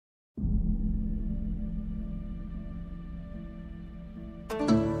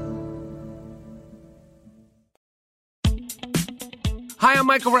Hi, I'm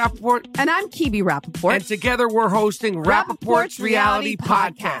Michael Rappaport. And I'm Kibi Rappaport. And together we're hosting Rappaport's Reality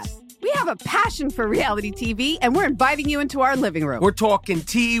Podcast. We have a passion for reality TV, and we're inviting you into our living room. We're talking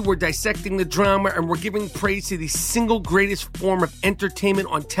tea, we're dissecting the drama, and we're giving praise to the single greatest form of entertainment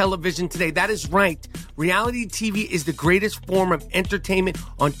on television today. That is right. Reality TV is the greatest form of entertainment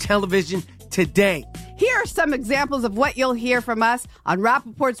on television today. Here are some examples of what you'll hear from us on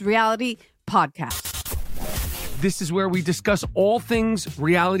Rappaport's Reality Podcast. This is where we discuss all things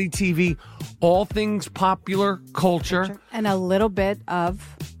reality TV, all things popular culture. And a little bit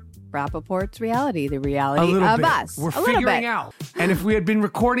of Rappaport's reality, the reality of bit. us. We're figuring out. And if we had been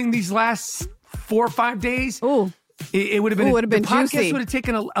recording these last 4 or 5 days, it would have been, the podcast juicy. would have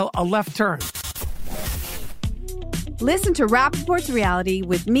taken a left turn. Listen to Rappaport's Reality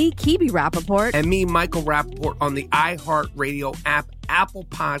with me, Kibi Rappaport. And me, Michael Rappaport, on the iHeartRadio app, Apple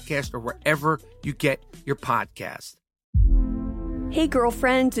Podcast, or wherever you get your podcast. Hey,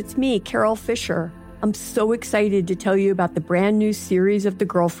 girlfriends, it's me, Carol Fisher. I'm so excited to tell you about the brand new series of The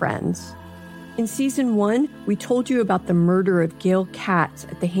Girlfriends. In season 1, we told you about the murder of Gail Katz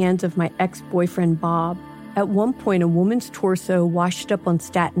at the hands of my ex-boyfriend, Bob. At one point, a woman's torso washed up on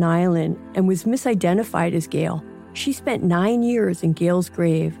Staten Island and was misidentified as Gail. She spent 9 years in Gail's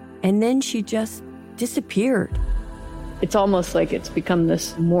grave, and then she just disappeared. It's almost like it's become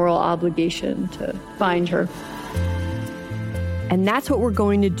this moral obligation to find her. And that's what we're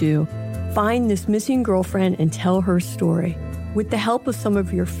going to do. Find this missing girlfriend and tell her story. With the help of some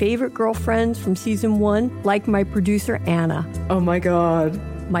of your favorite girlfriends from season 1, like my producer, Anna. Oh my God.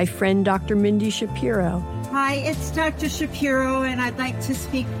 My friend, Dr. Mindy Shapiro. Hi, it's Dr. Shapiro, and I'd like to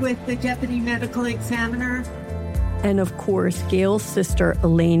speak with the Deputy Medical Examiner. And of course, Gail's sister,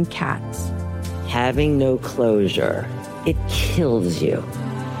 Elaine Katz. Having no closure, it kills you.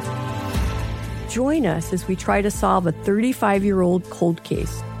 Join us as we try to solve a 35-year-old cold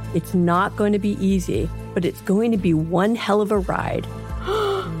case. It's not going to be easy, but it's going to be one hell of a ride.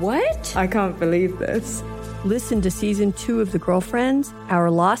 What? I can't believe this. Listen to season 2 of The Girlfriends,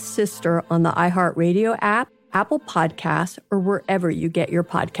 Our Lost Sister on the iHeartRadio app, Apple Podcasts, or wherever you get your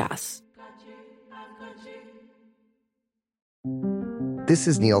podcasts. This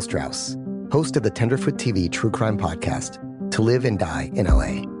is Neil Strauss, host of the Tenderfoot TV true crime podcast, To Live and Die in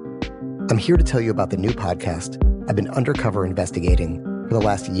LA. I'm here to tell you about the new podcast I've been undercover investigating for the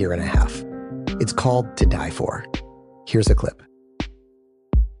last year and a half. It's called To Die For. Here's a clip.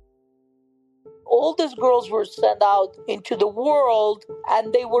 All these girls were sent out into the world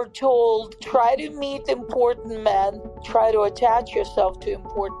and they were told, try to meet important men, try to attach yourself to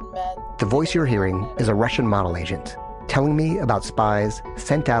important men. The voice you're hearing is a Russian model agent telling me about spies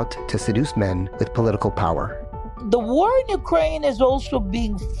sent out to seduce men with political power. The war in Ukraine is also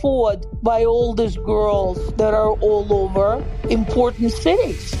being fought by all these girls that are all over important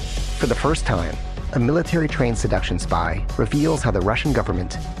cities. For the first time, a military-trained seduction spy reveals how the Russian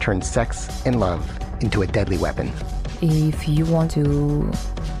government turned sex and love into a deadly weapon. If you want to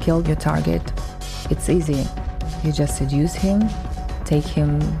kill your target, it's easy. You just seduce him, take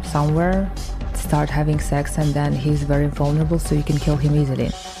him somewhere, start having sex, and then he's very vulnerable, so you can kill him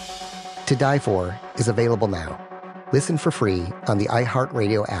easily. To Die For is available now. Listen for free on the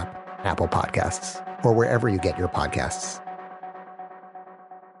iHeartRadio app, Apple Podcasts, or wherever you get your podcasts.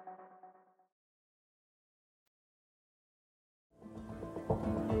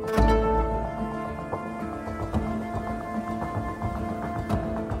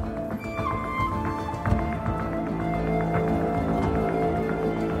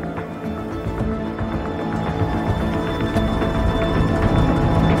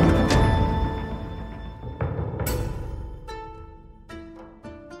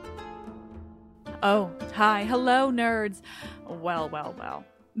 Oh, hi. Hello, nerds. Well.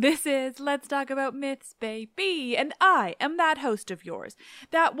 This is Let's Talk About Myths, baby. And I am that host of yours.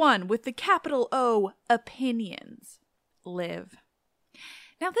 That one with the capital O, opinions. Liv.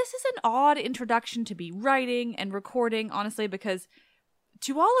 Now, this is an odd introduction to be writing and recording, honestly, because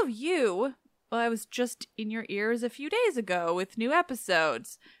to all of you, well, I was just in your ears a few days ago with new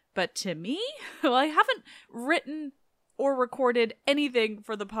episodes. But to me, well, I haven't written or recorded anything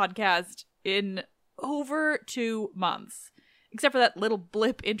for the podcast in over 2 months, except for that little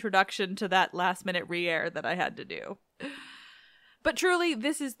blip introduction to that last-minute re-air that I had to do. But truly,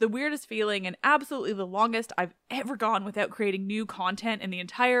 this is the weirdest feeling and absolutely the longest I've ever gone without creating new content in the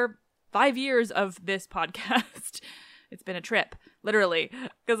entire 5 years of this podcast. It's been a trip, literally,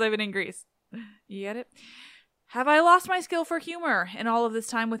 because I've been in Greece. You get it? Have I lost my skill for humor in all of this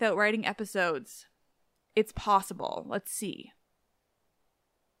time without writing episodes? It's possible. Let's see.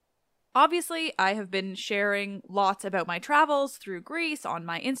 Obviously, I have been sharing lots about my travels through Greece on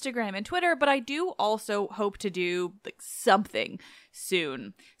my Instagram and Twitter, but I do also hope to do something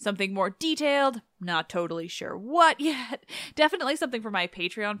soon. Something more detailed, not totally sure what yet. Definitely something for my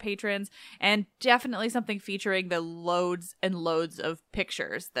Patreon patrons, and definitely something featuring the loads and loads of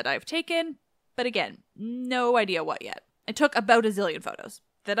pictures that I've taken. But again, no idea what yet. I took about a zillion photos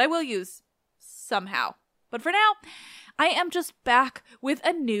that I will use somehow. But for now, I am just back with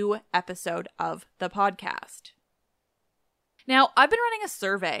a new episode of the podcast. Now, I've been running a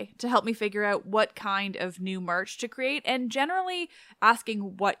survey to help me figure out what kind of new merch to create and generally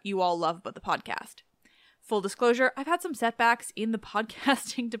asking what you all love about the podcast. Full disclosure, I've had some setbacks in the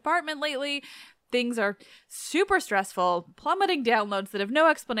podcasting department lately. Things are super stressful, plummeting downloads that have no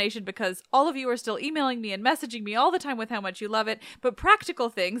explanation because all of you are still emailing me and messaging me all the time with how much you love it, but practical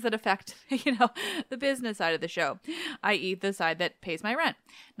things that affect, the business side of the show, i.e. the side that pays my rent.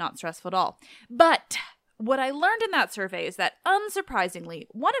 Not stressful at all. But what I learned in that survey is that, unsurprisingly,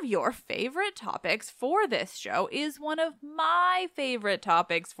 one of your favorite topics for this show is one of my favorite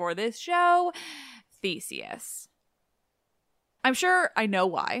topics for this show, Theseus. I'm sure I know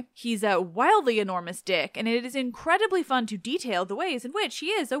why. He's a wildly enormous dick, and it is incredibly fun to detail the ways in which he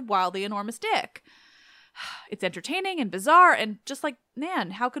is a wildly enormous dick. It's entertaining and bizarre, and just like, man,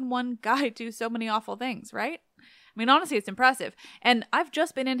 how can one guy do so many awful things, right? I mean, honestly, it's impressive. And I've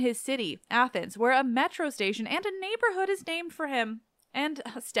just been in his city, Athens, where a metro station and a neighborhood is named for him, and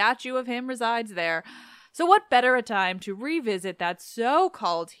a statue of him resides there. So what better a time to revisit that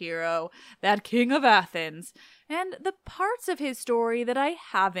so-called hero, that king of Athens, and the parts of his story that I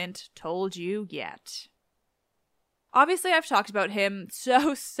haven't told you yet. Obviously, I've talked about him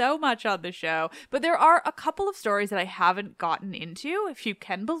so much on the show, but there are a couple of stories that I haven't gotten into, if you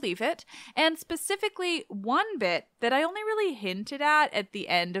can believe it, and specifically one bit that I only really hinted at the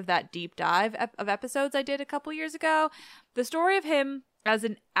end of that deep dive of episodes I did a couple years ago. The story of him as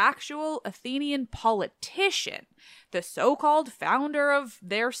an actual Athenian politician, the so-called founder of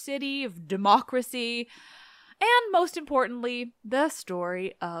their city of democracy, and most importantly, the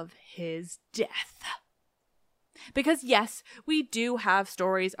story of his death. Because yes, we do have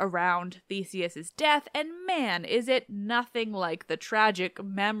stories around Theseus's death, and man, is it nothing like the tragic,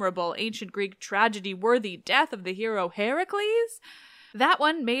 memorable ancient Greek tragedy-worthy death of the hero Heracles. That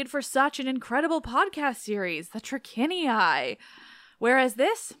one made for such an incredible podcast series, the Trachiniae. Whereas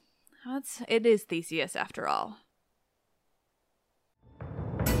this, it is Theseus after all.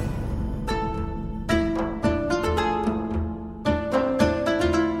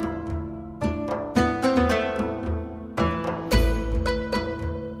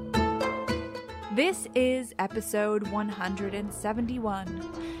 This is episode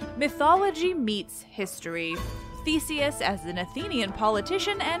 171. Mythology meets history. Theseus as an Athenian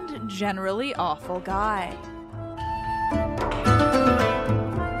politician and generally awful guy.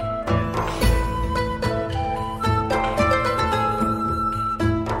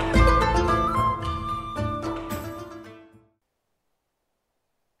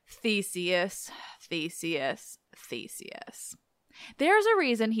 Theseus. There's a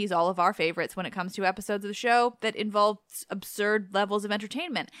reason he's all of our favorites when it comes to episodes of the show that involve absurd levels of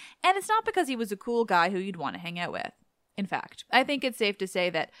entertainment. And it's not because he was a cool guy who you'd want to hang out with. In fact, I think it's safe to say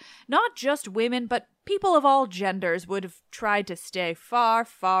that not just women, but people of all genders would have tried to stay far,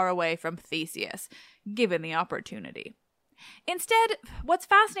 far away from Theseus, given the opportunity. Instead, what's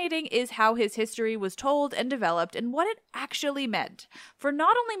fascinating is how his history was told and developed and what it actually meant for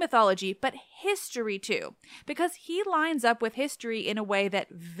not only mythology, but history too, because he lines up with history in a way that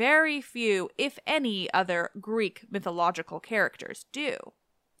very few, if any, other Greek mythological characters do.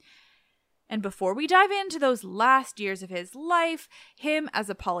 And before we dive into those last years of his life, him as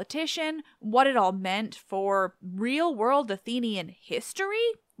a politician, what it all meant for real-world Athenian history,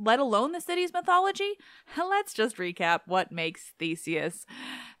 let alone the city's mythology, let's just recap what makes Theseus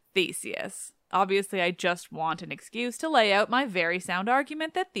Theseus. Obviously, I just want an excuse to lay out my very sound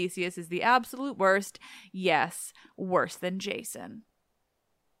argument that Theseus is the absolute worst. Yes, worse than Jason.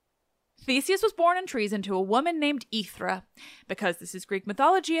 Theseus was born in treason to a woman named Aethra. Because this is Greek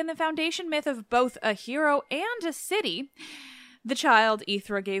mythology and the foundation myth of both a hero and a city, the child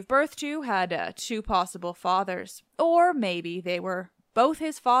Aethra gave birth to had two possible fathers. Or maybe they were both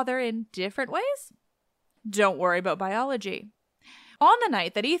his father in different ways? Don't worry about biology. On the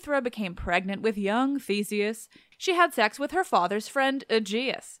night that Aethra became pregnant with young Theseus, she had sex with her father's friend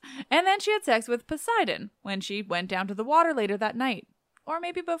Aegeus, and then she had sex with Poseidon when she went down to the water later that night. Or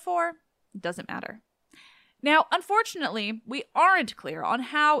maybe before. It doesn't matter. Now, unfortunately, we aren't clear on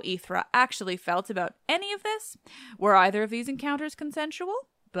how Aethra actually felt about any of this. Were either of these encounters consensual?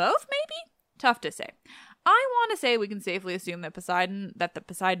 Both, maybe? Tough to say. I want to say we can safely assume that the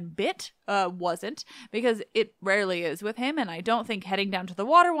Poseidon bit wasn't, because it rarely is with him, and I don't think heading down to the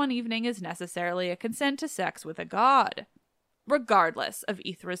water one evening is necessarily a consent to sex with a god. Regardless of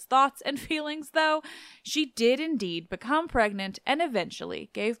Aethra's thoughts and feelings, though, she did indeed become pregnant and eventually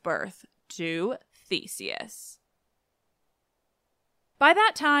gave birth to Theseus. By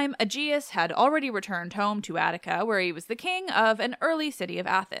that time, Aegeus had already returned home to Attica, where he was the king of an early city of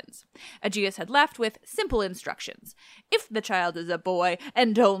Athens. Aegeus had left with simple instructions. If the child is a boy,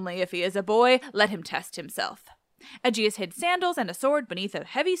 and only if he is a boy, let him test himself. Aegeus hid sandals and a sword beneath a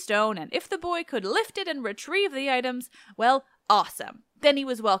heavy stone, and if the boy could lift it and retrieve the items, well, awesome. Then he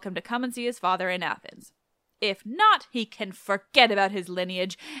was welcome to come and see his father in Athens. If not, he can forget about his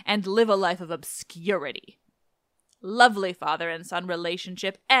lineage and live a life of obscurity. Lovely father and son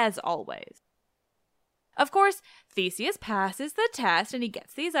relationship, as always. Of course, Theseus passes the test and he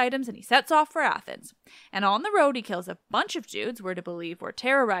gets these items and he sets off for Athens. And on the road he kills a bunch of dudes we're to believe were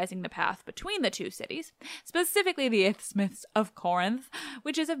terrorizing the path between the two cities, specifically the Isthmus of Corinth,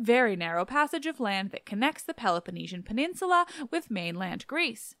 which is a very narrow passage of land that connects the Peloponnesian Peninsula with mainland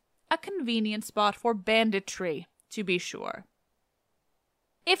Greece. A convenient spot for banditry, to be sure.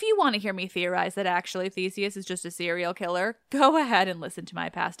 If you want to hear me theorize that actually Theseus is just a serial killer, go ahead and listen to my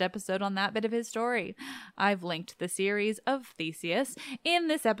past episode on that bit of his story. I've linked the series of Theseus in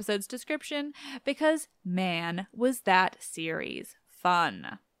this episode's description because, man, was that series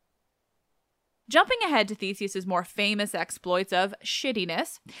fun. Jumping ahead to Theseus's more famous exploits of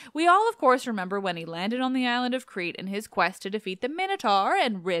shittiness, we all of course remember when he landed on the island of Crete in his quest to defeat the Minotaur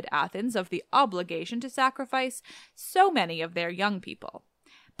and rid Athens of the obligation to sacrifice so many of their young people.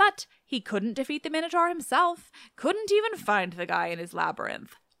 But he couldn't defeat the Minotaur himself, couldn't even find the guy in his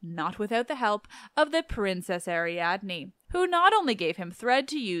labyrinth, not without the help of the Princess Ariadne, who not only gave him thread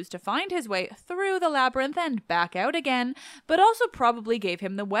to use to find his way through the labyrinth and back out again, but also probably gave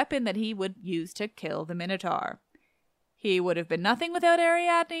him the weapon that he would use to kill the Minotaur. He would have been nothing without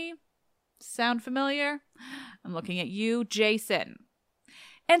Ariadne. Sound familiar? I'm looking at you, Jason.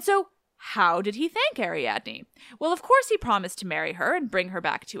 And so, how did he thank Ariadne? Well, of course he promised to marry her and bring her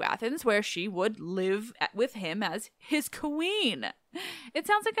back to Athens, where she would live with him as his queen. It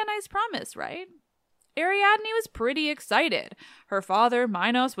sounds like a nice promise, right? Ariadne was pretty excited. Her father,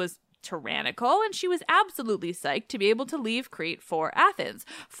 Minos, was tyrannical, and she was absolutely psyched to be able to leave Crete for Athens,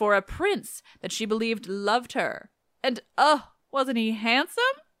 for a prince that she believed loved her. And, wasn't he handsome?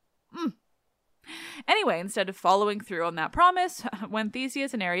 Anyway, instead of following through on that promise, when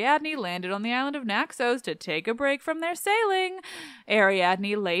Theseus and Ariadne landed on the island of Naxos to take a break from their sailing,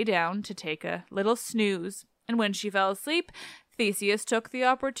 Ariadne lay down to take a little snooze, and when she fell asleep, Theseus took the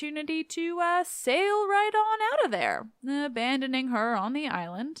opportunity to sail right on out of there, abandoning her on the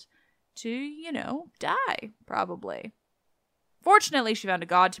island to, die, probably. Fortunately, she found a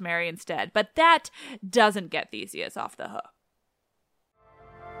god to marry instead, but that doesn't get Theseus off the hook.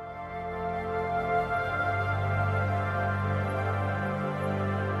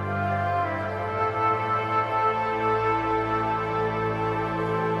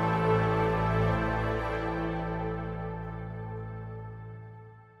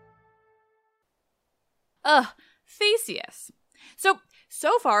 Theseus.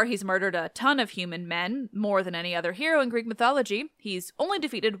 So far, he's murdered a ton of human men, more than any other hero in Greek mythology. He's only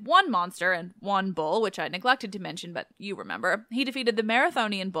defeated one monster and one bull, which I neglected to mention, but you remember. He defeated the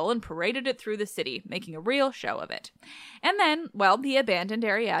Marathonian bull and paraded it through the city, making a real show of it. And then, he abandoned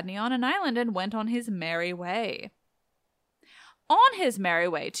Ariadne on an island and went on his merry way. On his merry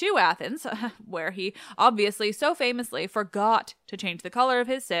way to Athens, where he obviously so famously forgot to change the color of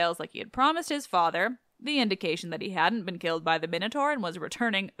his sails like he had promised his father, the indication that he hadn't been killed by the Minotaur and was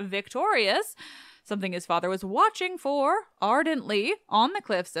returning victorious, something his father was watching for ardently on the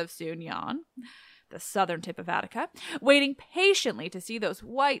cliffs of Sunion, the southern tip of Attica, waiting patiently to see those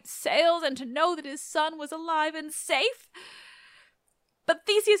white sails and to know that his son was alive and safe. But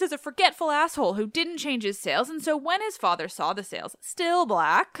Theseus is a forgetful asshole who didn't change his sails, and so when his father saw the sails still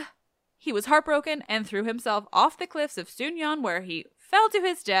black, he was heartbroken and threw himself off the cliffs of Sunion, where he fell to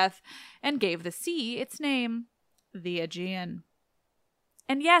his death and gave the sea its name, the Aegean.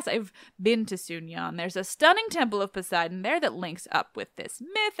 And yes, I've been to Sunion. There's a stunning temple of Poseidon there that links up with this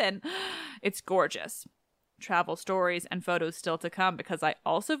myth, and it's gorgeous. Travel stories and photos still to come, because I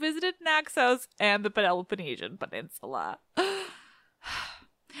also visited Naxos and the Peloponnesian Peninsula.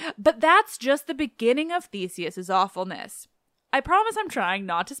 But that's just the beginning of Theseus's awfulness. I promise I'm trying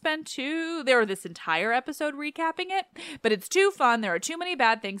not to spend this entire episode recapping it, but it's too fun. There are too many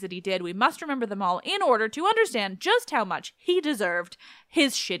bad things that he did. We must remember them all in order to understand just how much he deserved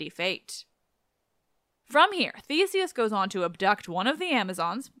his shitty fate. From here, Theseus goes on to abduct one of the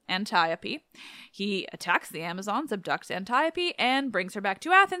Amazons, Antiope. He attacks the Amazons, abducts Antiope, and brings her back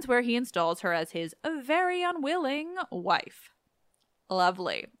to Athens, where he installs her as his very unwilling wife.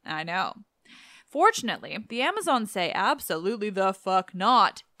 Lovely, I know. Fortunately, the Amazons say absolutely the fuck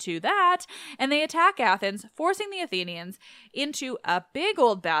not to that, and they attack Athens, forcing the Athenians into a big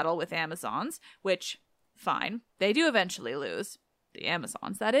old battle with Amazons, which, fine, they do eventually lose. The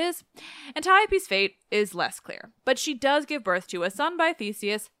Amazons, that is. Antiope's fate is less clear, but she does give birth to a son by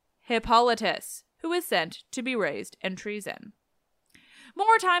Theseus, Hippolytus, who is sent to be raised in treason.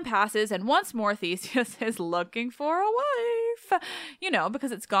 More time passes, and once more Theseus is looking for a wife.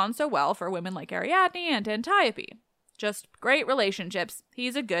 Because it's gone so well for women like Ariadne and Antiope. Just great relationships.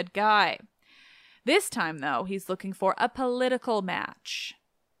 He's a good guy. This time, though, he's looking for a political match.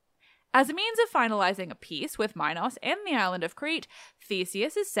 As a means of finalizing a peace with Minos and the island of Crete,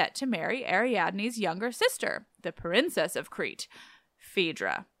 Theseus is set to marry Ariadne's younger sister, the princess of Crete,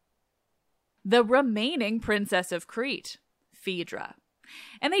 Phaedra. The remaining princess of Crete, Phaedra.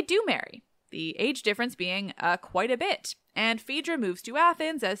 And they do marry, the age difference being quite a bit, and Phaedra moves to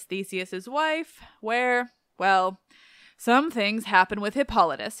Athens as Theseus's wife, where, well, some things happen with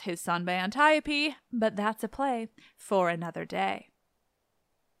Hippolytus, his son by Antiope, but that's a play for another day.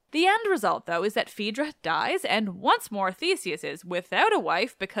 The end result, though, is that Phaedra dies, and once more Theseus is without a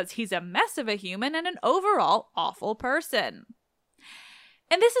wife because he's a mess of a human and an overall awful person.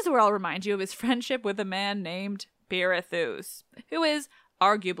 And this is where I'll remind you of his friendship with a man named Pirithous, who is,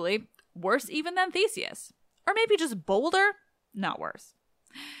 arguably, worse even than Theseus. Or maybe just bolder? Not worse.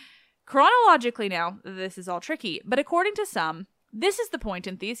 Chronologically now, this is all tricky, but according to some, this is the point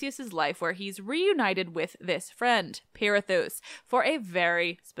in Theseus' life where he's reunited with this friend, Pirithous, for a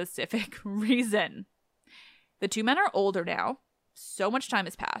very specific reason. The two men are older now. So much time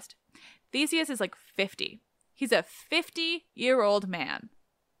has passed. Theseus is like 50. He's a 50-year-old man.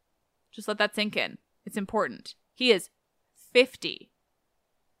 Just let that sink in. It's important. He is 50.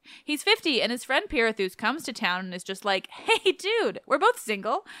 He's 50, and his friend Pirithous comes to town and is just like, hey, dude, we're both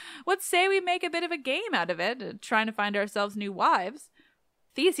single. Let's say we make a bit of a game out of it, trying to find ourselves new wives.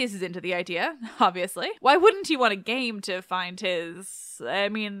 Theseus is into the idea, obviously. Why wouldn't he want a game to find his,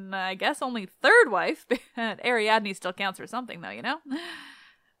 I guess only third wife? Ariadne still counts for something, though,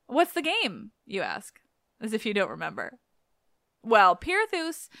 What's the game, you ask? As if you don't remember. Well,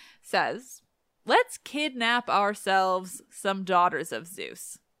 Pirithous says, let's kidnap ourselves some daughters of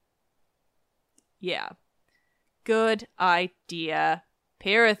Zeus. Yeah. Good idea,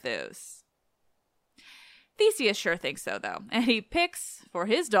 Pirithous. Theseus sure thinks so, though, and he picks, for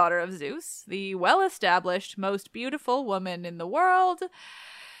his daughter of Zeus, the well-established, most beautiful woman in the world,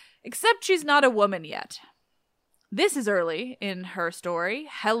 except she's not a woman yet. This is early in her story,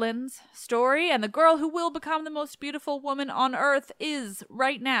 Helen's story, and the girl who will become the most beautiful woman on earth is,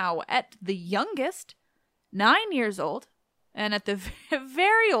 right now, at the youngest, 9 years old, and at the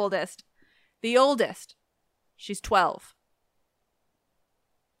very oldest, the oldest, she's 12.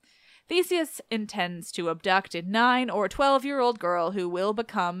 Theseus intends to abduct a 9 or 12-year-old girl who will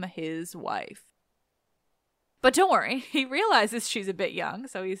become his wife. But don't worry, he realizes she's a bit young,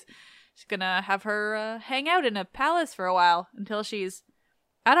 so he's gonna have her hang out in a palace for a while until she's,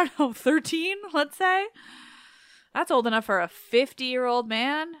 13, let's say? That's old enough for a 50-year-old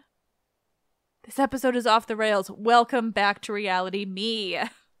man. This episode is off the rails. Welcome back to reality, me.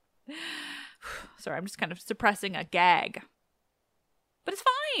 Sorry, I'm just kind of suppressing a gag. But it's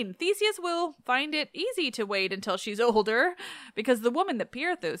fine. Theseus will find it easy to wait until she's older, because the woman that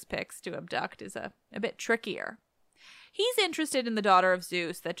Pirithous picks to abduct is a bit trickier. He's interested in the daughter of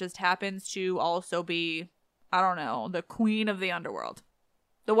Zeus that just happens to also be, the queen of the underworld.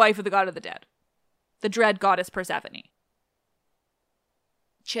 The wife of the god of the dead. The dread goddess Persephone.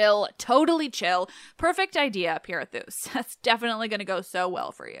 Chill, totally chill. Perfect idea, Pirithous. That's definitely going to go so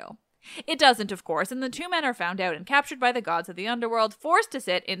well for you. It doesn't, of course, and the two men are found out and captured by the gods of the underworld, forced to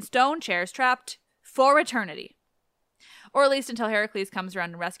sit in stone chairs, trapped for eternity. Or at least until Heracles comes around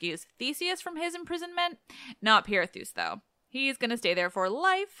and rescues Theseus from his imprisonment. Not Pirithous, though. He's going to stay there for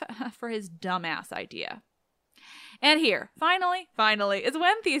life for his dumbass idea. And here, finally, is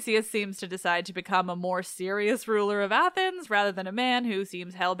when Theseus seems to decide to become a more serious ruler of Athens rather than a man who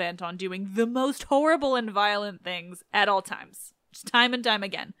seems hell-bent on doing the most horrible and violent things at all times. Just time and time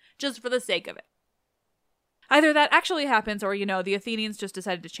again, just for the sake of it. Either that actually happens or, the Athenians just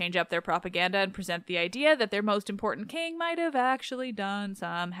decided to change up their propaganda and present the idea that their most important king might have actually done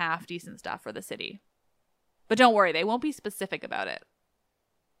some half-decent stuff for the city. But don't worry, they won't be specific about it.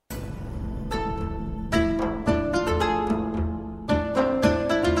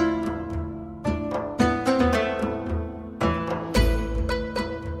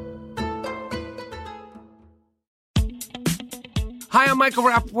 Hi, I'm Michael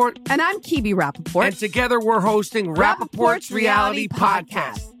Rappaport. And I'm Kibi Rappaport. And together we're hosting Rappaport's Reality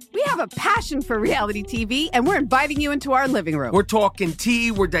Podcast. We have a passion for reality TV, and we're inviting you into our living room. We're talking tea,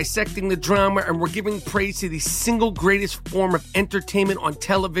 we're dissecting the drama, and we're giving praise to the single greatest form of entertainment on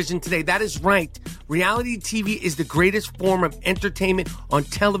television today. That is right. Reality TV is the greatest form of entertainment on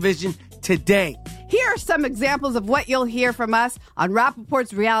television today. Here are some examples of what you'll hear from us on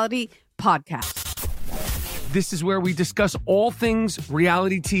Rappaport's Reality Podcast. This is where we discuss all things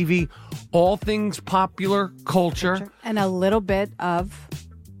reality TV, all things popular culture. And a little bit of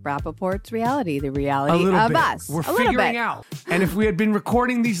Rappaport's reality, the reality of bit. us. We're figuring out. And if we had been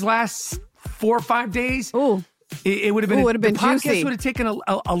recording these last 4 or 5 days, it would have been, the podcast juicy. Would have taken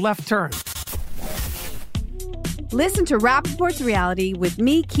a left turn. Listen to Rappaport's Reality with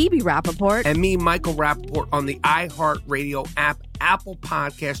me, Kibi Rappaport. And me, Michael Rappaport, on the iHeartRadio app, Apple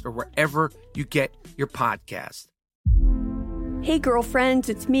Podcast, or wherever you get your podcast. Hey, girlfriends,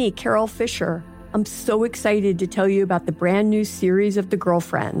 it's me, Carol Fisher. I'm so excited to tell you about the brand new series of The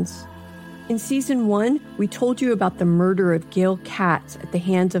Girlfriends. In season 1, we told you about the murder of Gail Katz at the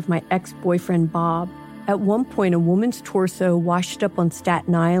hands of my ex-boyfriend, Bob. At one point, a woman's torso washed up on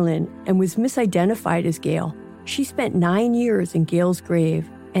Staten Island and was misidentified as Gail. She spent 9 years in Gail's grave,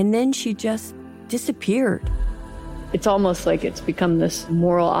 and then she just disappeared. It's almost like it's become this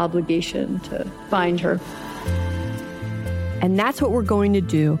moral obligation to find her. And that's what we're going to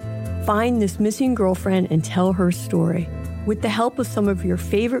do. Find this missing girlfriend and tell her story. With the help of some of your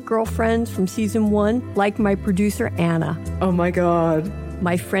favorite girlfriends from season 1, like my producer, Anna. Oh my God.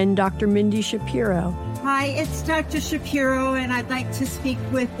 My friend, Dr. Mindy Shapiro. Hi, it's Dr. Shapiro, and I'd like to speak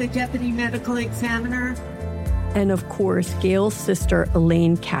with the Deputy Medical Examiner. And of course, Gail's sister,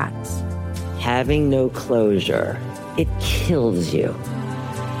 Elaine Katz. Having no closure, it kills you.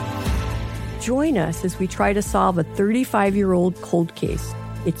 Join us as we try to solve a 35-year-old cold case.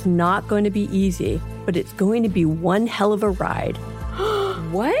 It's not going to be easy, but it's going to be one hell of a ride.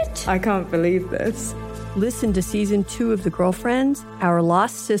 What? I can't believe this. Listen to season 2 of The Girlfriends, Our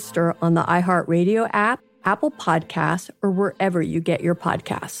Lost Sister on the iHeartRadio app, Apple Podcasts, or wherever you get your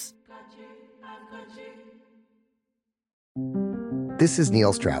podcasts. This is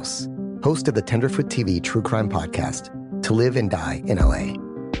Neil Strauss, host of the Tenderfoot TV true crime podcast, To Live and Die in LA.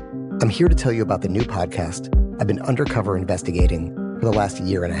 I'm here to tell you about the new podcast I've been undercover investigating for the last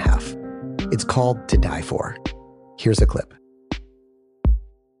year and a half. It's called To Die For. Here's a clip.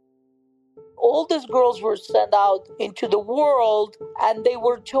 All these girls were sent out into the world and they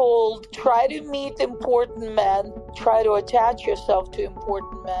were told, try to meet important men, try to attach yourself to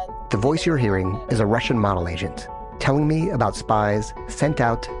important men. The voice you're hearing is a Russian model agent telling me about spies sent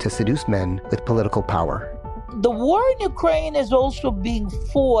out to seduce men with political power. The war in Ukraine is also being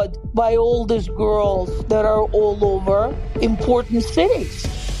fought by all these girls that are all over important cities.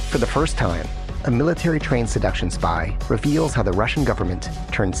 For the first time, a military-trained seduction spy reveals how the Russian government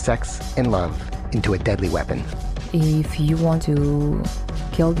turned sex and love into a deadly weapon. If you want to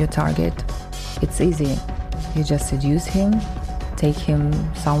kill your target, it's easy. You just seduce him, take him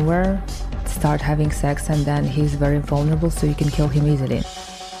somewhere, start having sex, and then he's very vulnerable, so you can kill him easily.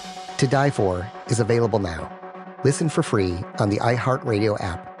 To Die For is available now. Listen for free on the iHeartRadio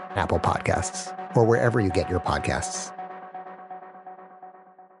app, Apple Podcasts, or wherever you get your podcasts.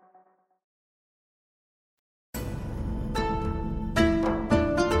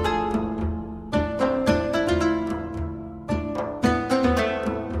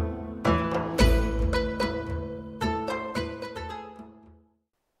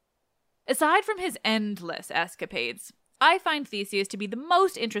 Aside from his endless escapades, I find Theseus to be the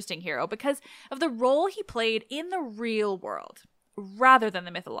most interesting hero because of the role he played in the real world, rather than the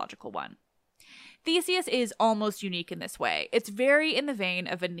mythological one. Theseus is almost unique in this way. It's very in the vein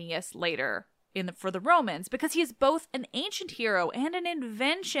of Aeneas later for the Romans, because he is both an ancient hero and an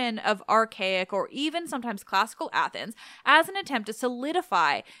invention of archaic or even sometimes classical Athens as an attempt to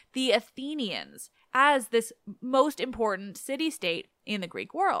solidify the Athenians as this most important city-state in the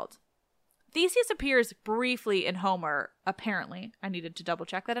Greek world. Theseus appears briefly in Homer, apparently. I needed to double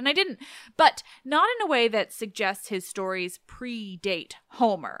check that, and I didn't. But not in a way that suggests his stories predate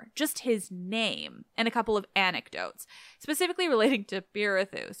Homer, just his name and a couple of anecdotes, specifically relating to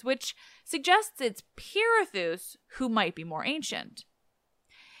Pirithous, which suggests it's Pirithous who might be more ancient.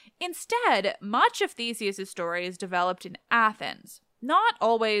 Instead, much of Theseus' story is developed in Athens, not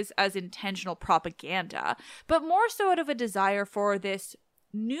always as intentional propaganda, but more so out of a desire for this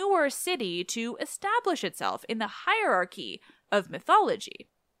newer city to establish itself in the hierarchy of mythology.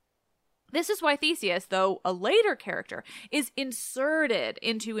 This is why Theseus, though a later character, is inserted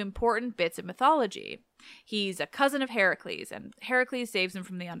into important bits of mythology. He's a cousin of Heracles, and Heracles saves him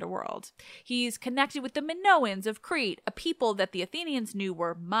from the underworld. He's connected with the Minoans of Crete, a people that the Athenians knew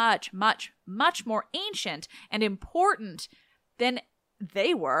were much, much, much more ancient and important than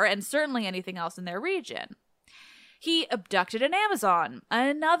they were, and certainly anything else in their region. He abducted an Amazon,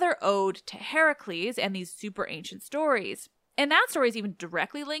 another ode to Heracles and these super ancient stories. And that story is even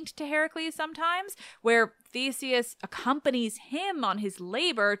directly linked to Heracles sometimes, where Theseus accompanies him on his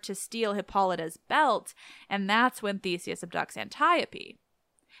labor to steal Hippolyta's belt, and that's when Theseus abducts Antiope.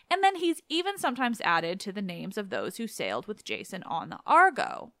 And then he's even sometimes added to the names of those who sailed with Jason on the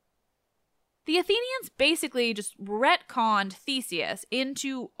Argo. The Athenians basically just retconned Theseus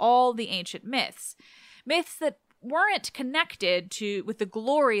into all the ancient myths that weren't connected with the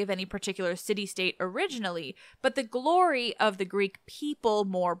glory of any particular city-state originally, but the glory of the Greek people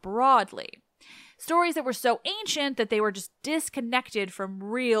more broadly. Stories that were so ancient that they were just disconnected from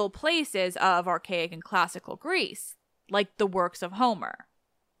real places of archaic and classical Greece, like the works of Homer.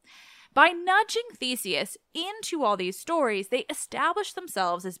 By nudging Theseus into all these stories, they established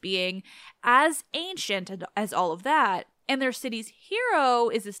themselves as being as ancient as all of that, and their city's hero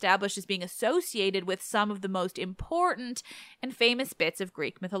is established as being associated with some of the most important and famous bits of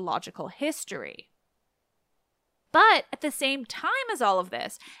Greek mythological history. But at the same time as all of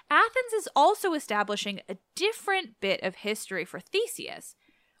this, Athens is also establishing a different bit of history for Theseus,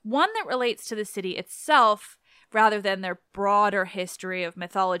 one that relates to the city itself rather than their broader history of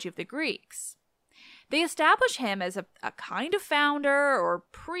mythology of the Greeks. They establish him as a kind of founder or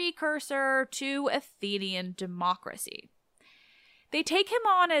precursor to Athenian democracy. They take him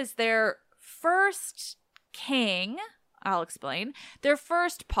on as their first king, I'll explain, their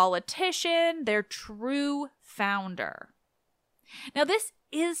first politician, their true founder. Now, this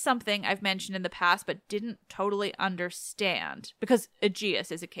is something I've mentioned in the past but didn't totally understand, because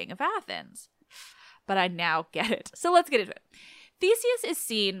Aegeus is a king of Athens. But I now get it. So let's get into it. Theseus is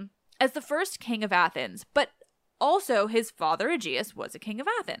seen as the first king of Athens, but also his father Aegeus was a king of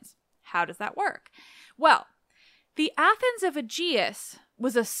Athens. How does that work? Well, the Athens of Aegeus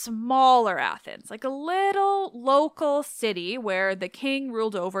was a smaller Athens, like a little local city where the king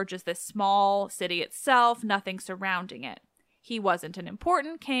ruled over just this small city itself, nothing surrounding it. He wasn't an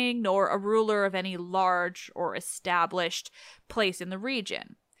important king nor a ruler of any large or established place in the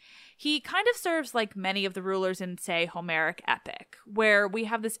region. He kind of serves like many of the rulers in, say, Homeric epic, where we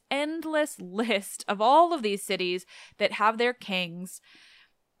have this endless list of all of these cities that have their kings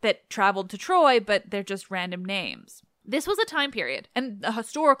that traveled to Troy, but they're just random names. This was a time period, and a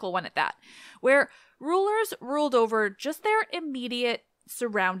historical one at that, where rulers ruled over just their immediate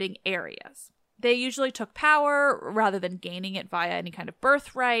surrounding areas. They usually took power rather than gaining it via any kind of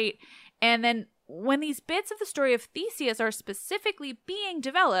birthright, and then when these bits of the story of Theseus are specifically being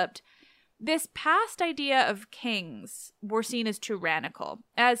developed, this past idea of kings were seen as tyrannical,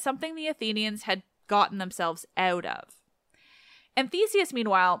 as something the Athenians had gotten themselves out of. And Theseus,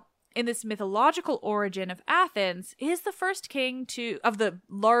 meanwhile, in this mythological origin of Athens, is the first king of the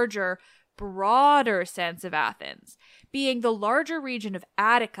larger, broader sense of Athens, being the larger region of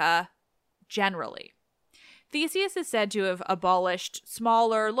Attica generally. Theseus is said to have abolished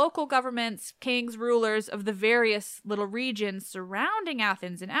smaller local governments, kings, rulers of the various little regions surrounding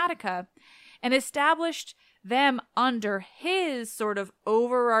Athens and Attica, and established them under his sort of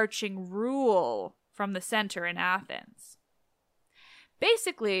overarching rule from the center in Athens.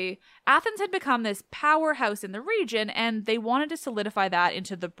 Basically, Athens had become this powerhouse in the region, and they wanted to solidify that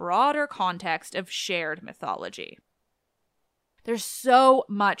into the broader context of shared mythology. There's so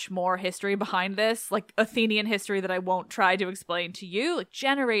much more history behind this, like Athenian history, that I won't try to explain to you, like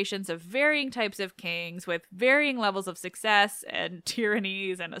generations of varying types of kings with varying levels of success and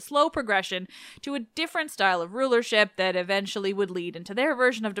tyrannies and a slow progression to a different style of rulership that eventually would lead into their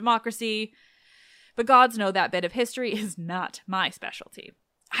version of democracy. But gods know that bit of history is not my specialty.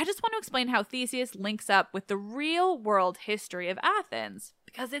 I just want to explain how Theseus links up with the real-world history of Athens,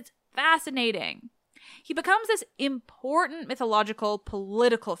 because it's fascinating. he becomes this important mythological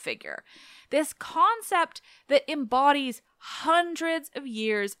political figure. This concept that embodies hundreds of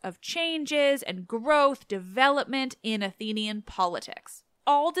years of changes and growth, development in Athenian politics,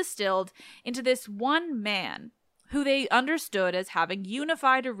 all distilled into this one man who they understood as having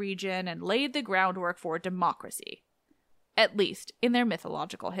unified a region and laid the groundwork for democracy. At least in their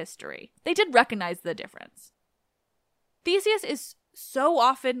mythological history. They did recognize the difference. Theseus is so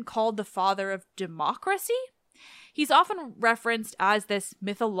often called the father of democracy. He's often referenced as this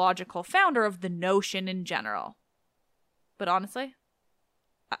mythological founder of the notion in general. But honestly,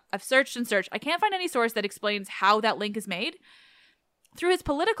 I've searched and searched. I can't find any source that explains how that link is made. Through his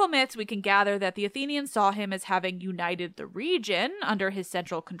political myths, we can gather that the Athenians saw him as having united the region under his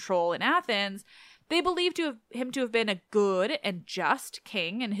central control in Athens. They believed him to have been a good and just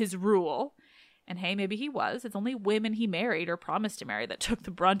king in his rule. And hey, maybe he was. It's only women he married or promised to marry that took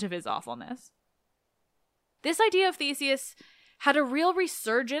the brunt of his awfulness. This idea of Theseus had a real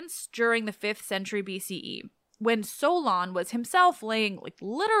resurgence during the 5th century BCE, when Solon was himself laying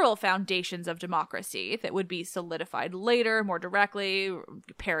literal foundations of democracy that would be solidified later, more directly,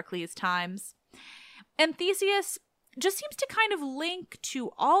 Pericles' times. And Theseus just seems to kind of link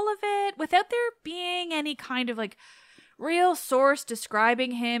to all of it without there being any kind of real source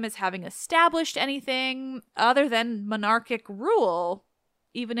describing him as having established anything other than monarchic rule,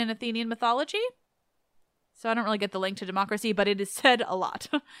 even in Athenian mythology. So I don't really get the link to democracy, but it is said a lot.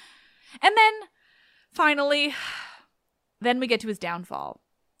 And then, finally, then we get to his downfall.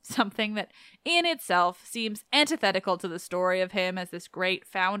 Something that in itself seems antithetical to the story of him as this great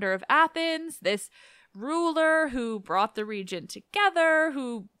founder of Athens, this ruler who brought the region together,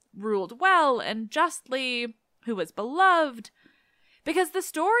 who ruled well and justly, who was beloved. Because the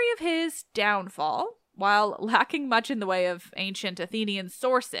story of his downfall, while lacking much in the way of ancient Athenian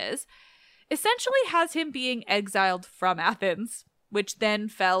sources, essentially has him being exiled from Athens, which then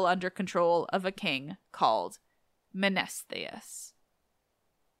fell under control of a king called Menestheus.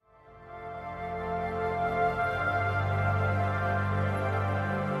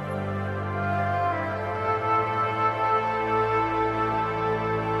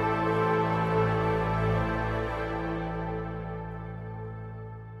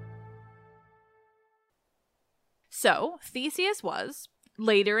 So, Theseus was,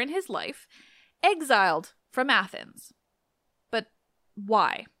 later in his life, exiled from Athens. But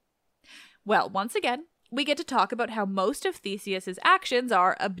why? Well, once again, we get to talk about how most of Theseus's actions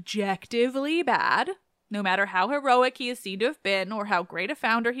are objectively bad, no matter how heroic he is seen to have been or how great a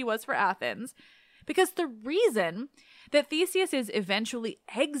founder he was for Athens, because the reason that Theseus is eventually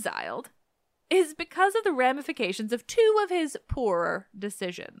exiled is because of the ramifications of two of his poorer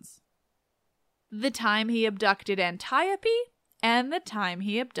decisions. The time he abducted Antiope, and the time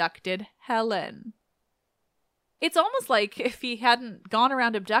he abducted Helen. It's almost like if he hadn't gone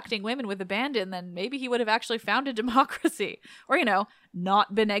around abducting women with abandon, then maybe he would have actually founded democracy. Or,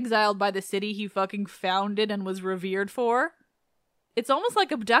 not been exiled by the city he fucking founded and was revered for. It's almost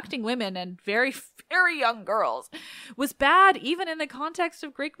like abducting women and very, very young girls was bad even in the context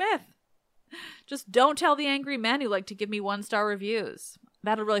of Greek myth. Just don't tell the angry men who like to give me 1-star reviews.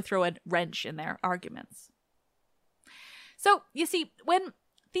 That'll really throw a wrench in their arguments. So, you see, when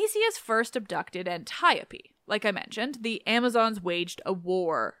Theseus first abducted Antiope, like I mentioned, the Amazons waged a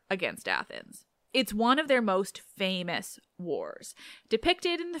war against Athens. It's one of their most famous wars,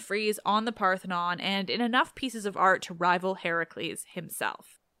 depicted in the frieze on the Parthenon and in enough pieces of art to rival Heracles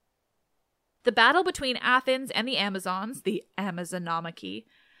himself. The battle between Athens and the Amazons, the Amazonomachy,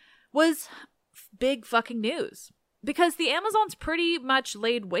 was big fucking news. Because the Amazons pretty much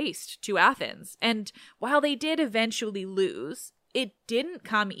laid waste to Athens, and while they did eventually lose, it didn't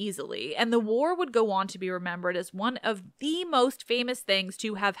come easily, and the war would go on to be remembered as one of the most famous things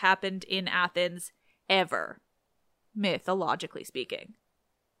to have happened in Athens ever, mythologically speaking.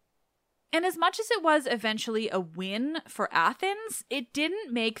 And as much as it was eventually a win for Athens, it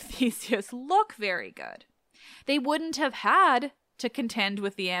didn't make Theseus look very good. They wouldn't have had to contend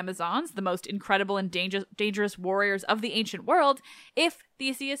with the Amazons, the most incredible and dangerous warriors of the ancient world, if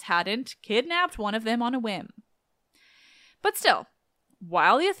Theseus hadn't kidnapped one of them on a whim. But still,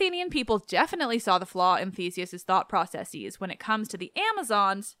 while the Athenian people definitely saw the flaw in Theseus's thought processes when it comes to the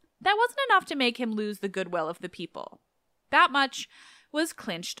Amazons, that wasn't enough to make him lose the goodwill of the people. That much was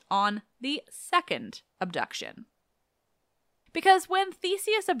clinched on the second abduction. Because when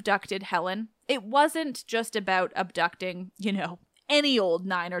Theseus abducted Helen, it wasn't just about abducting, any old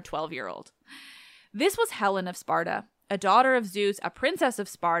 9 or 12-year-old. This was Helen of Sparta, a daughter of Zeus, a princess of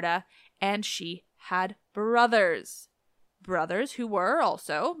Sparta, and she had brothers. brothers who were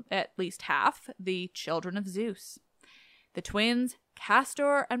also, at least half, the children of Zeus. The twins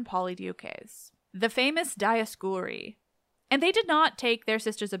Castor and Polydeuces, the famous Dioscuri. And they did not take their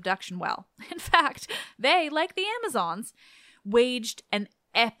sister's abduction well. In fact, they, like the Amazons, waged an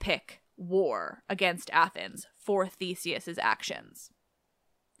epic war against Athens for Theseus's actions.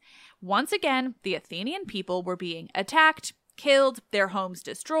 Once again, the Athenian people were being attacked, killed, their homes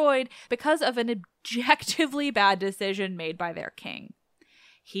destroyed because of an objectively bad decision made by their king.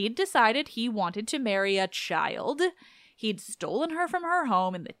 He'd decided he wanted to marry a child. He'd stolen her from her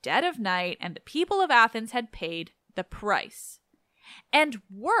home in the dead of night, and the people of Athens had paid the price. And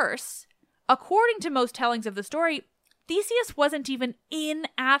worse, according to most tellings of the story, Theseus wasn't even in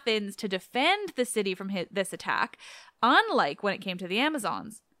Athens to defend the city from this attack, unlike when it came to the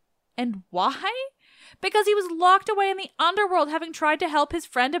Amazons. And why? Because he was locked away in the underworld, having tried to help his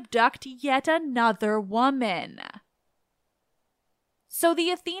friend abduct yet another woman. So the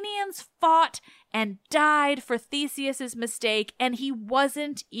Athenians fought and died for Theseus's mistake, and he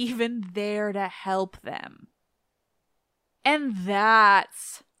wasn't even there to help them. And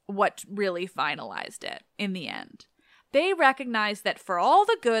that's what really finalized it in the end. They recognized that for all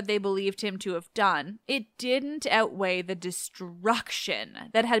the good they believed him to have done, it didn't outweigh the destruction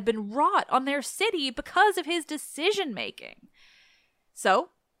that had been wrought on their city because of his decision-making. So,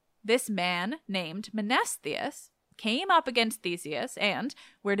 this man named Menestheus came up against Theseus and,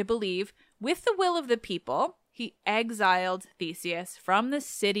 we're to believe, with the will of the people, he exiled Theseus from the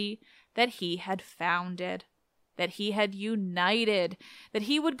city that he had founded, that he had united, that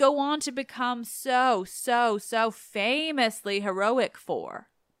he would go on to become so famously heroic for.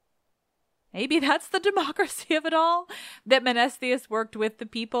 Maybe that's the democracy of it all, that Menestheus worked with the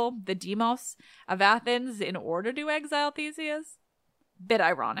people, the demos of Athens, in order to exile Theseus. Bit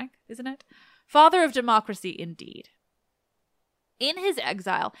ironic, isn't it? Father of democracy indeed. In his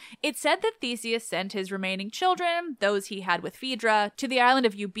exile, it said that Theseus sent his remaining children, those he had with Phaedra, to the island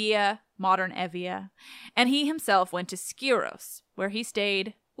of Euboea, modern Evia, and he himself went to Skyros, where he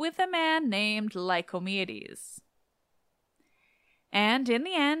stayed with a man named Lycomedes. And in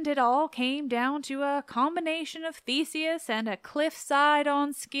the end, it all came down to a combination of Theseus and a cliffside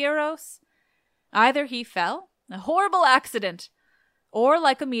on Skyros. Either he fell, a horrible accident, or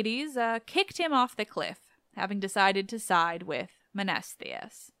Lycomedes kicked him off the cliff, having decided to side with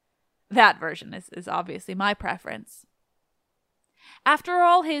Menestheus. That version is obviously my preference. After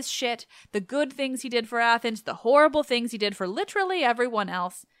all his shit, the good things he did for Athens, the horrible things he did for literally everyone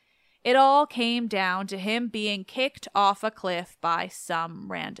else, it all came down to him being kicked off a cliff by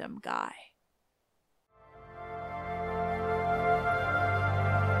some random guy.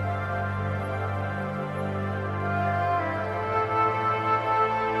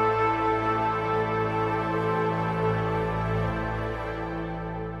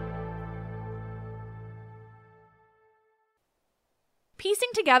 Piecing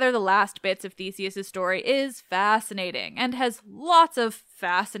together the last bits of Theseus' story is fascinating and has lots of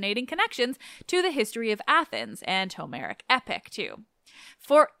fascinating connections to the history of Athens and Homeric epic, too.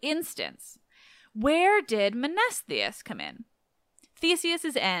 For instance, where did Menestheus come in?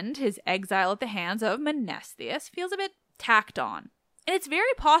 Theseus' end, his exile at the hands of Menestheus, feels a bit tacked on. And it's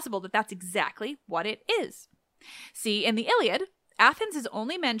very possible that that's exactly what it is. See, in the Iliad, Athens is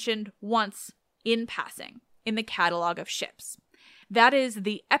only mentioned once in passing in the catalogue of ships. That is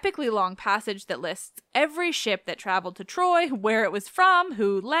the epically long passage that lists every ship that traveled to Troy, where it was from,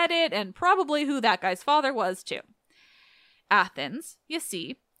 who led it, and probably who that guy's father was, too. Athens, you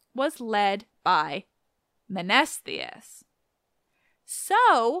see, was led by Menestheus.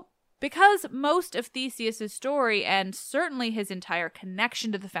 So, because most of Theseus' story, and certainly his entire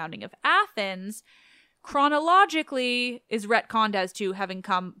connection to the founding of Athens, chronologically is retconned as to having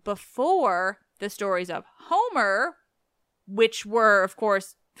come before the stories of Homer, which were, of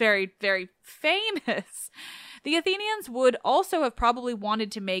course, very, very famous, the Athenians would also have probably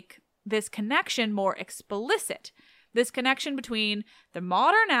wanted to make this connection more explicit. This connection between the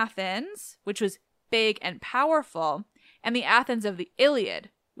modern Athens, which was big and powerful, and the Athens of the Iliad,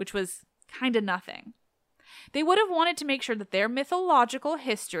 which was kind of nothing. They would have wanted to make sure that their mythological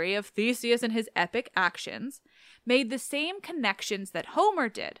history of Theseus and his epic actions made the same connections that Homer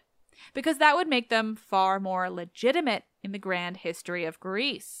did, because that would make them far more legitimate in the grand history of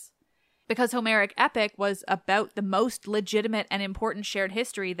Greece. Because Homeric epic was about the most legitimate and important shared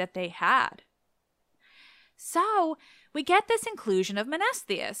history that they had. So, we get this inclusion of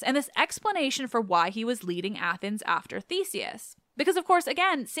Menestheus and this explanation for why he was leading Athens after Theseus. Because, of course,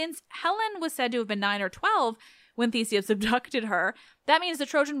 again, since Helen was said to have been 9 or 12 when Theseus abducted her, that means the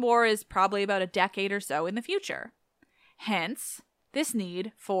Trojan War is probably about a decade or so in the future. hence this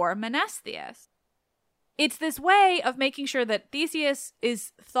need for Menestheus. It's this way of making sure that Theseus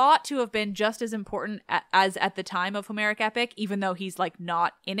is thought to have been just as important as at the time of Homeric epic, even though he's like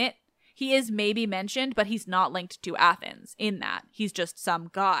not in it. He is maybe mentioned, but he's not linked to Athens in that. He's just some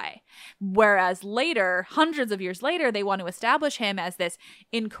guy. Whereas later, hundreds of years later, they want to establish him as this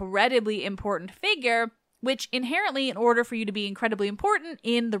incredibly important figure, which inherently, in order for you to be incredibly important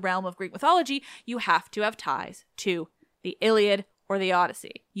in the realm of Greek mythology, you have to have ties to the Iliad or the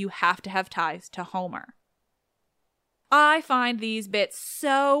Odyssey. You have to have ties to Homer. I find these bits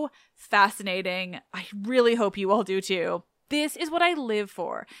so fascinating. I really hope you all do too. This is what I live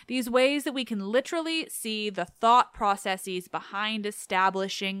for. These ways that we can literally see the thought processes behind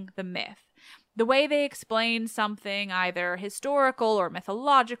establishing the myth. The way they explain something, either historical or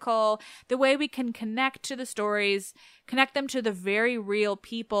mythological, the way we can connect to the stories, connect them to the very real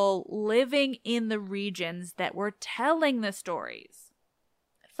people living in the regions that we're telling the stories.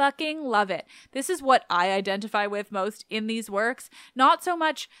 Fucking love it. This is what I identify with most in these works. Not so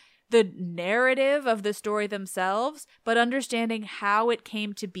much the narrative of the story themselves, but understanding how it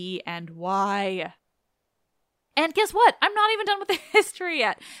came to be and why. And guess what? I'm not even done with the history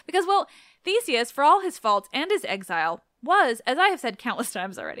yet. Because, well, Theseus, for all his faults and his exile, was, as I have said countless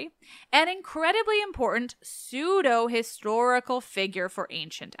times already, an incredibly important pseudo-historical figure for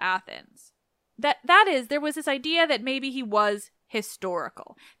ancient Athens. That is, there was this idea that maybe he was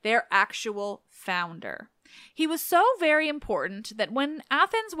historical, their actual founder. He was so very important that when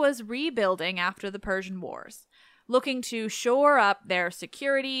Athens was rebuilding after the Persian Wars, looking to shore up their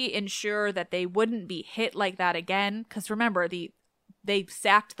security, ensure that they wouldn't be hit like that again, because remember, they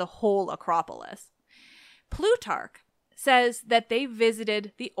sacked the whole Acropolis. Plutarch says that they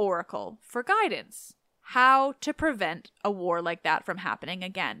visited the oracle for guidance, how to prevent a war like that from happening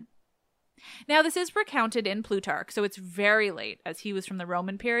again. Now, this is recounted in Plutarch, so it's very late, as he was from the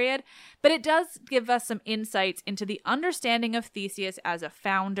Roman period, but it does give us some insights into the understanding of Theseus as a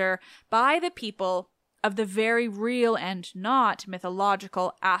founder by the people of the very real and not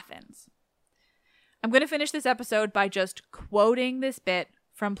mythological Athens. I'm going to finish this episode by just quoting this bit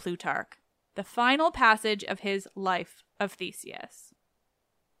from Plutarch, the final passage of his Life of Theseus.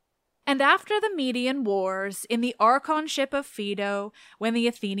 And after the Median Wars, in the archonship of Phaedo, when the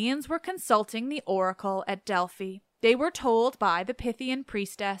Athenians were consulting the oracle at Delphi, they were told by the Pythian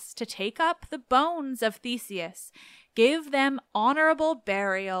priestess to take up the bones of Theseus, give them honorable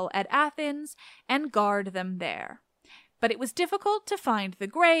burial at Athens, and guard them there. But it was difficult to find the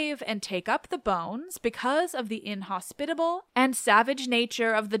grave and take up the bones because of the inhospitable and savage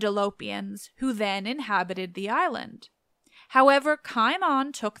nature of the Dolopians, who then inhabited the island. However,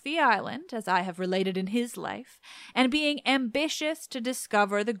 Cimon took the island, as I have related in his life, and being ambitious to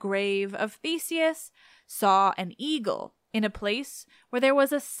discover the grave of Theseus, saw an eagle in a place where there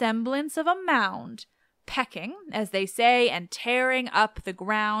was a semblance of a mound, pecking, as they say, and tearing up the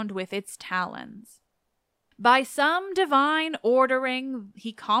ground with its talons. By some divine ordering,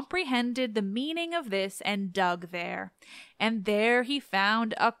 he comprehended the meaning of this and dug there, and there he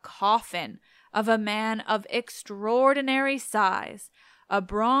found a coffin of a man of extraordinary size, a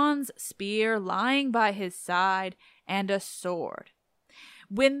bronze spear lying by his side, and a sword.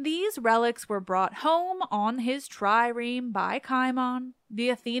 When these relics were brought home on his trireme by Cimon, the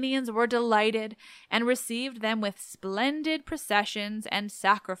Athenians were delighted and received them with splendid processions and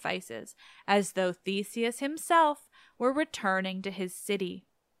sacrifices, as though Theseus himself were returning to his city.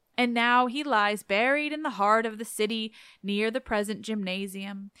 And now he lies buried in the heart of the city near the present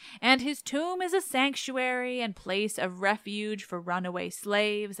gymnasium, and his tomb is a sanctuary and place of refuge for runaway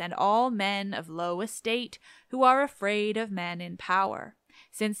slaves and all men of low estate who are afraid of men in power,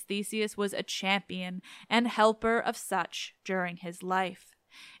 since Theseus was a champion and helper of such during his life,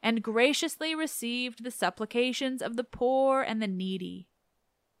 and graciously received the supplications of the poor and the needy.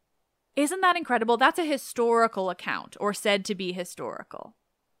 Isn't that incredible? That's a historical account, or said to be historical.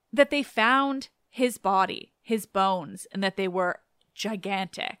 That they found his body, his bones, and that they were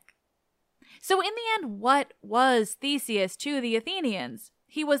gigantic. So in the end, what was Theseus to the Athenians?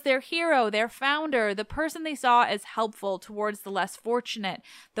 He was their hero, their founder, the person they saw as helpful towards the less fortunate,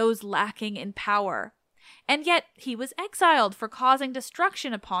 those lacking in power. And yet he was exiled for causing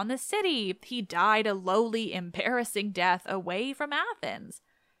destruction upon the city. He died a lowly, embarrassing death away from Athens.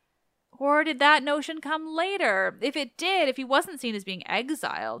 Or did that notion come later? If it did, if he wasn't seen as being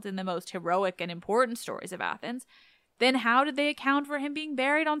exiled in the most heroic and important stories of Athens, then how did they account for him being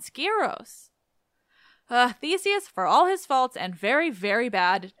buried on Skyros? Theseus, for all his faults and very, very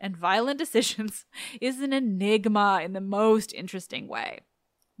bad and violent decisions, is an enigma in the most interesting way.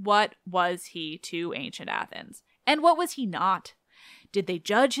 What was he to ancient Athens? And what was he not? Did they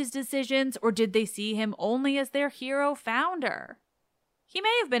judge his decisions, or did they see him only as their hero founder? He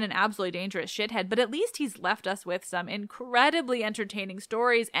may have been an absolutely dangerous shithead, but at least he's left us with some incredibly entertaining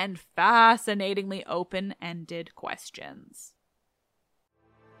stories and fascinatingly open-ended questions.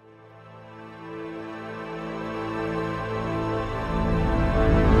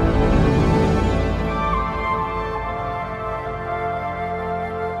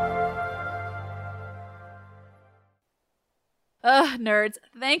 Nerds,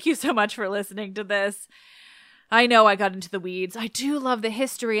 thank you so much for listening to this. I know I got into the weeds. I do love the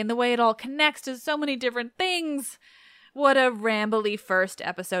history and the way it all connects to so many different things. What a rambly first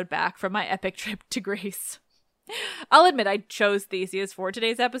episode back from my epic trip to Greece. I'll admit I chose Theseus for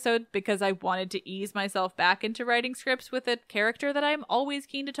today's episode because I wanted to ease myself back into writing scripts with a character that I'm always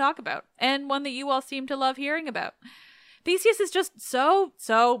keen to talk about, and one that you all seem to love hearing about. Theseus is just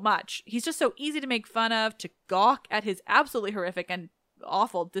so much. He's just so easy to make fun of, to gawk at his absolutely horrific and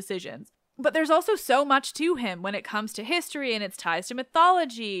awful decisions. But there's also so much to him when it comes to history and its ties to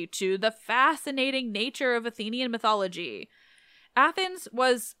mythology, to the fascinating nature of Athenian mythology. Athens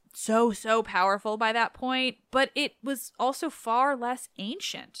was so powerful by that point, but it was also far less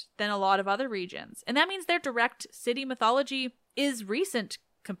ancient than a lot of other regions. And that means their direct city mythology is recent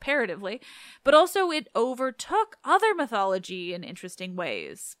comparatively, but also it overtook other mythology in interesting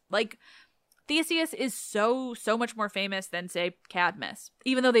ways. Like, Theseus is so much more famous than, say, Cadmus,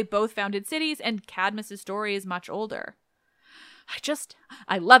 even though they both founded cities and Cadmus's story is much older.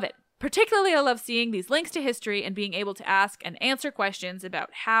 I love it. Particularly, I love seeing these links to history and being able to ask and answer questions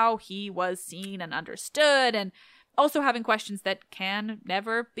about how he was seen and understood, and also having questions that can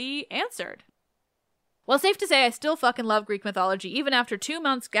never be answered. Well, safe to say I still fucking love Greek mythology, even after 2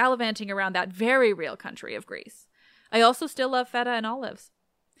 months gallivanting around that very real country of Greece. I also still love feta and olives.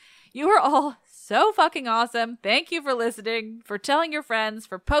 You are all so fucking awesome. Thank you for listening, for telling your friends,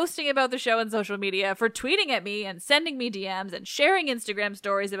 for posting about the show on social media, for tweeting at me and sending me DMs and sharing Instagram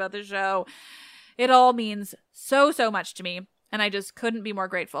stories about the show. It all means so much to me, and I just couldn't be more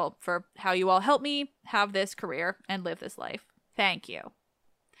grateful for how you all helped me have this career and live this life. Thank you.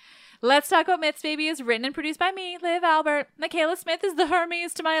 Let's Talk About Myths, Baby is written and produced by me, Liv Albert. Michaela Smith is the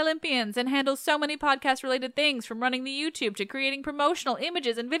Hermes to my Olympians and handles so many podcast-related things, from running the YouTube to creating promotional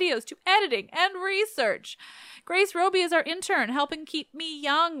images and videos to editing and research. Grace Roby is our intern, helping keep me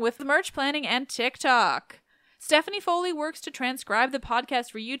young with the merch planning and TikTok. Stephanie Foley works to transcribe the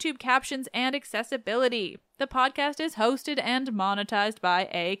podcast for YouTube captions and accessibility. The podcast is hosted and monetized by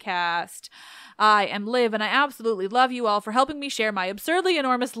Acast. I am Liv, and I absolutely love you all for helping me share my absurdly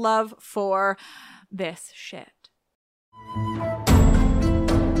enormous love for this shit.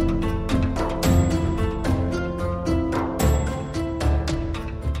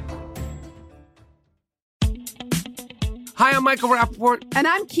 Hi, I'm Michael Rappaport. And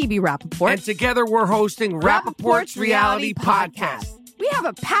I'm Kibi Rappaport. And together we're hosting Rappaport's Reality Podcast. We have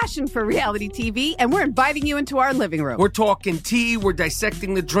a passion for reality TV, and we're inviting you into our living room. We're talking tea, we're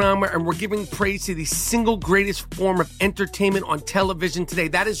dissecting the drama, and we're giving praise to the single greatest form of entertainment on television today.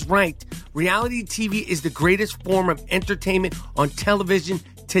 That is right. Reality TV is the greatest form of entertainment on television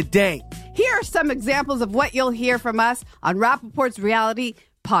today. Here are some examples of what you'll hear from us on Rappaport's Reality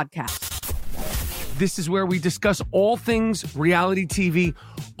Podcast. This is where we discuss all things reality TV,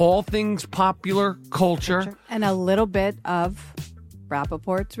 all things popular culture. And a little bit of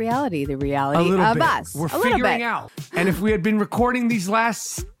Rappaport's reality, the reality of us. We're figuring out. And if we had been recording these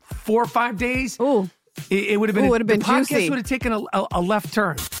last 4 or 5 days, it would have been, the podcast juicy. Would have taken a left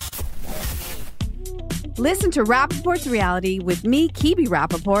turn. Listen to Rappaport's Reality with me, Kibi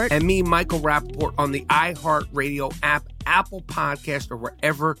Rappaport. And me, Michael Rappaport, on the iHeartRadio app, Apple Podcast, or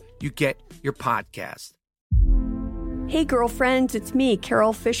wherever you get your podcast. Hey, girlfriends, it's me,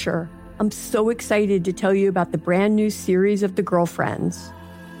 Carol Fisher. I'm so excited to tell you about the brand new series of The Girlfriends.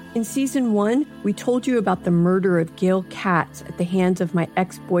 In season 1, we told you about the murder of Gail Katz at the hands of my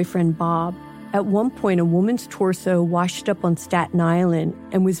ex-boyfriend, Bob. At one point, a woman's torso washed up on Staten Island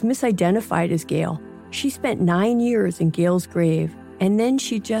and was misidentified as Gail. She spent 9 years in Gail's grave, and then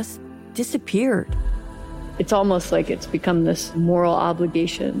she just disappeared. It's almost like it's become this moral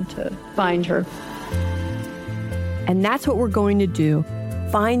obligation to find her. And that's what we're going to do.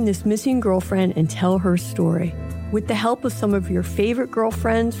 Find this missing girlfriend and tell her story. With the help of some of your favorite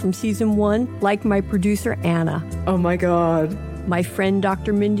girlfriends from season 1, like my producer, Anna. Oh my God. My friend,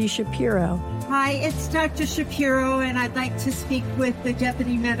 Dr. Mindy Shapiro. Hi, it's Dr. Shapiro, and I'd like to speak with the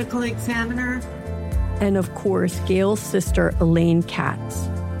Deputy Medical Examiner. And of course, Gail's sister, Elaine Katz.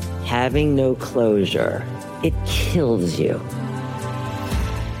 Having no closure, it kills you.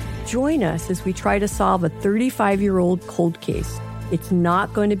 Join us as we try to solve a 35-year-old cold case. It's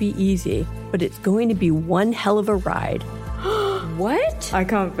not going to be easy, but it's going to be one hell of a ride. What? I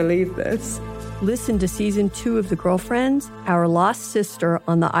can't believe this. Listen to Season 2 of The Girlfriends, Our Lost Sister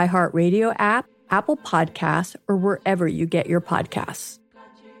on the iHeartRadio app, Apple Podcasts, or wherever you get your podcasts.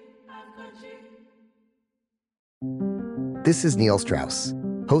 This is Neil Strauss,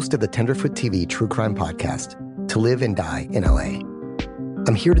 host of the Tenderfoot TV True Crime Podcast, To Live and Die in LA.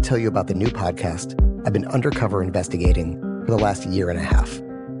 I'm here to tell you about the new podcast I've been undercover investigating for the last year and a half.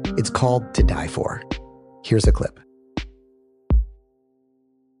 It's called To Die For. Here's a clip.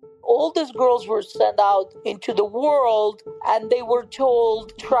 All these girls were sent out into the world and they were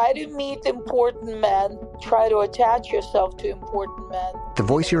told, try to meet important men, try to attach yourself to important men. The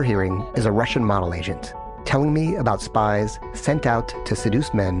voice you're hearing is a Russian model agent telling me about spies sent out to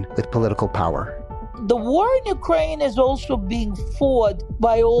seduce men with political power. The war in Ukraine is also being fought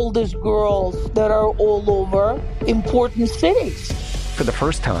by all these girls that are all over important cities. For the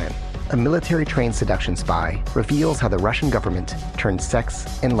first time, a military-trained seduction spy reveals how the Russian government turned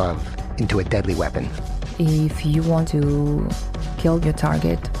sex and love into a deadly weapon. If you want to kill your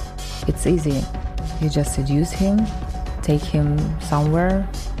target, it's easy. You just seduce him, take him somewhere,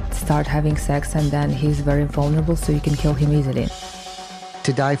 start having sex, and then he's very vulnerable, so you can kill him easily.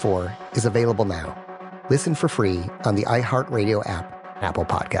 To Die For is available now. Listen for free on the iHeartRadio app, Apple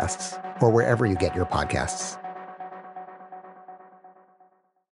Podcasts, or wherever you get your podcasts.